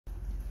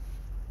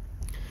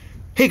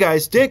Hey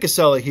guys, Dan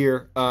Casella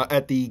here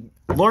at the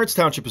Lawrence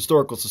Township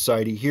Historical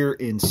Society here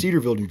in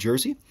Cedarville, New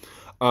Jersey.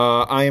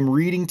 I am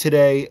reading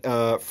today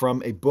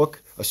from a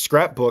book, a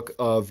scrapbook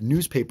of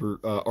newspaper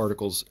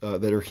articles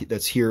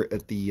that's here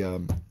at the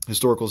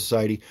Historical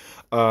Society.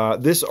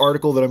 This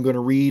article that I'm going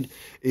to read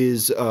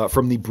is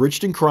from the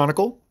Bridgton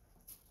Chronicle,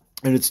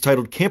 and it's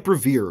titled Camp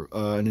Revere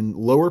in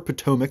Lower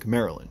Potomac,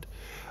 Maryland.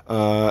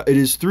 It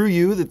is through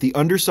you that the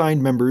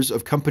undersigned members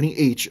of Company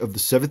H of the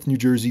 7th New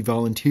Jersey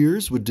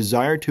Volunteers would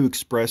desire to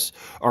express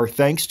our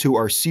thanks to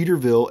our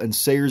Cedarville and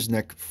Sayers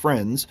Neck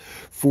friends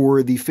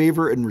for the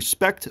favor and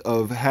respect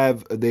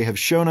they have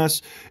shown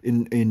us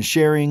in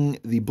sharing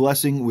the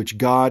blessing which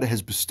God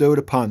has bestowed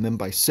upon them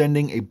by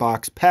sending a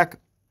box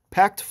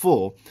packed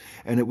full,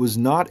 and it was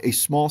not a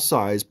small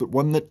size, but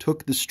one that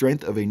took the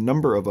strength of a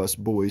number of us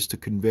boys to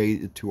convey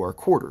it to our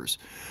quarters.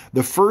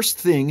 The first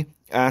thing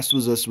asked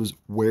was,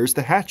 where's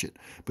the hatchet?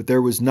 But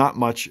there was not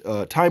much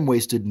time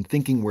wasted in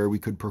thinking where we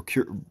could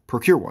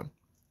procure one.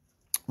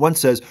 One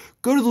says,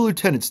 go to the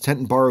lieutenant's tent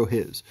and borrow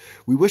his.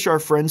 We wish our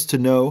friends to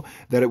know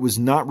that it was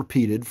not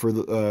repeated, for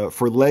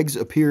legs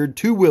appeared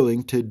too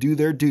willing to do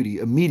their duty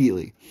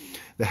immediately.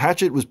 The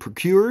hatchet was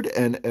procured,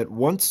 and at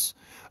once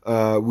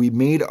we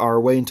made our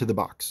way into the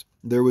box.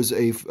 There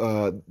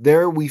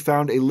we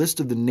found a list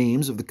of the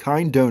names of the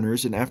kind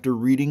donors, and after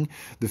reading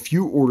the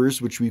few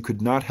orders which we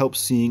could not help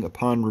seeing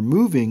upon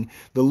removing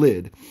the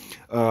lid,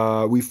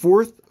 we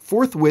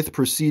forthwith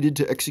proceeded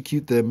to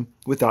execute them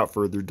without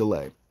further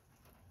delay.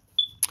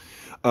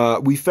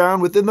 We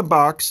found within the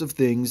box of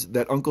things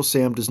that Uncle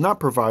Sam does not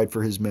provide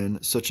for his men,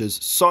 such as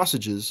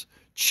sausages,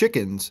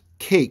 chickens,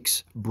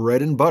 cakes,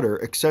 bread and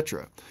butter,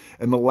 etc.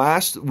 And the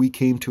last we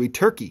came to a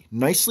turkey,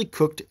 nicely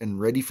cooked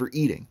and ready for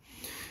eating.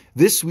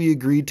 This we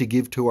agreed to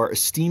give to our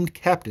esteemed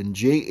captain,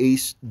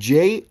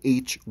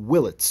 J.H.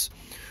 Willits,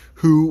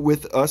 who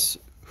with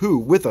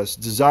us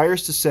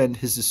desires to send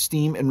his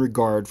esteem and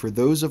regard for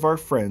those of our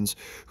friends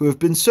who have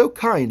been so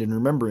kind in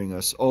remembering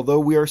us, although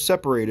we are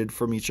separated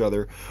from each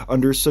other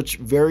under such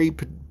very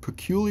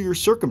peculiar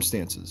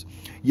circumstances.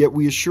 Yet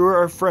we assure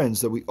our friends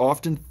that we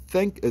often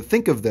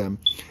think of them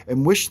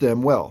and wish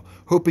them well,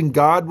 hoping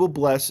God will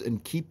bless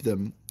and keep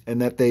them, and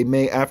that they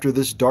may, after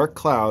this dark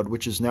cloud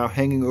which is now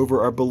hanging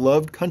over our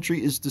beloved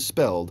country is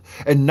dispelled,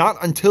 and not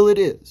until it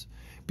is,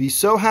 be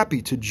so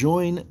happy to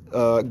join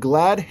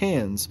glad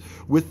hands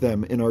with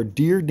them in our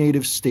dear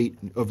native state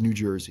of New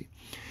Jersey.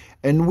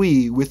 And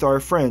we, with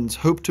our friends,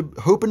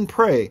 hope and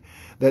pray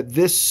that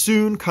this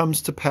soon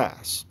comes to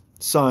pass.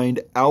 Signed,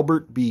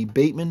 Albert B.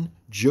 Bateman,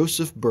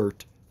 Joseph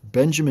Burt,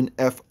 Benjamin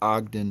F.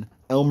 Ogden,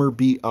 Elmer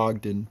B.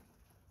 Ogden,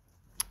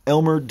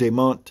 Elmer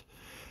Demont,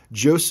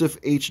 Joseph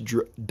H.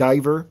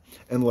 Diver,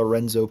 and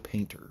Lorenzo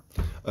Painter.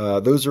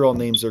 Those are all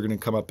names that are going to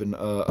come up in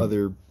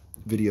other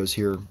videos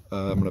here.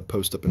 I'm going to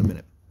post up in a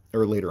minute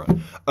or later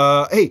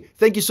on. Hey,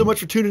 thank you so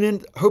much for tuning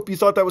in. Hope you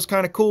thought that was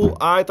kind of cool.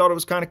 I thought it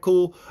was kind of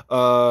cool.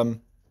 A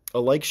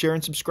like, share,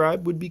 and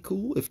subscribe would be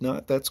cool. If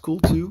not, that's cool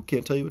too.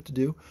 Can't tell you what to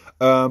do.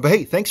 But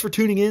hey, thanks for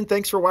tuning in.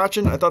 Thanks for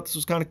watching. I thought this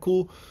was kind of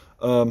cool.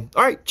 All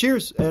right,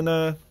 cheers, and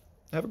have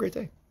a great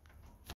day.